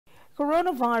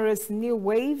Coronavirus new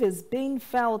wave is being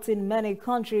felt in many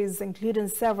countries, including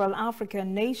several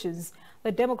African nations.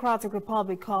 The Democratic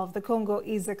Republic of the Congo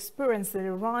is experiencing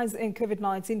a rise in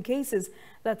COVID-19 cases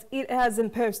that it has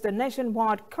imposed a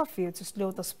nationwide curfew to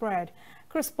slow the spread.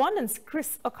 Correspondent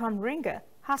Chris Okamringa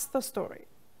has the story.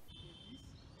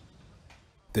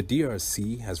 The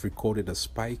DRC has recorded a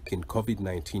spike in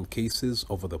COVID-19 cases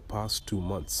over the past 2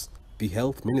 months. The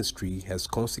Health Ministry has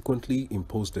consequently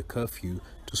imposed a curfew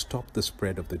to stop the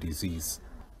spread of the disease.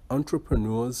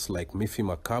 Entrepreneurs like Mifi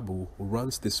Makabu, who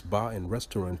runs this bar and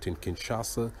restaurant in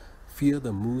Kinshasa, fear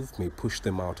the move may push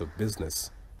them out of business.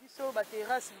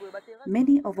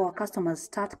 Many of our customers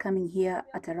start coming here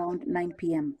at around 9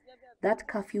 p.m. That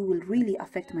curfew will really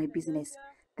affect my business.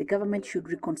 The government should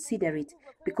reconsider it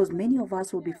because many of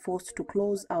us will be forced to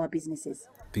close our businesses.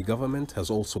 The government has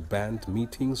also banned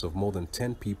meetings of more than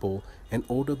 10 people and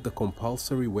ordered the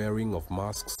compulsory wearing of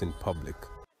masks in public.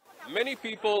 Many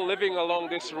people living along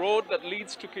this road that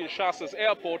leads to Kinshasa's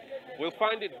airport will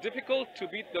find it difficult to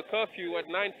beat the curfew at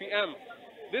 9 p.m.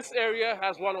 This area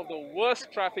has one of the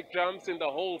worst traffic jams in the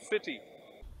whole city.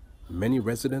 Many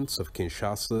residents of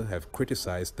Kinshasa have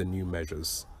criticized the new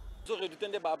measures.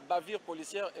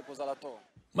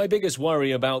 My biggest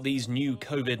worry about these new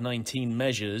COVID-19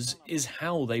 measures is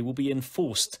how they will be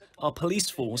enforced. Our police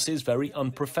force is very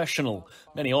unprofessional.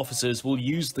 Many officers will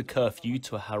use the curfew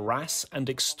to harass and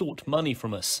extort money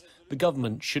from us. The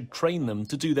government should train them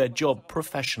to do their job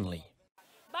professionally.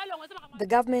 The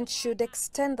government should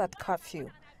extend that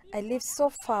curfew. I live so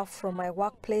far from my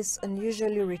workplace and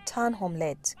usually return home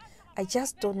late. I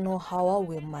just don't know how I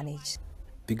will manage.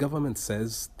 The government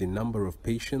says the number of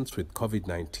patients with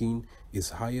COVID-19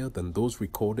 is higher than those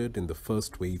recorded in the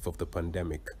first wave of the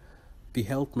pandemic. The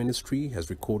Health Ministry has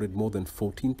recorded more than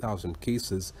 14,000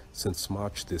 cases since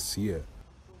March this year.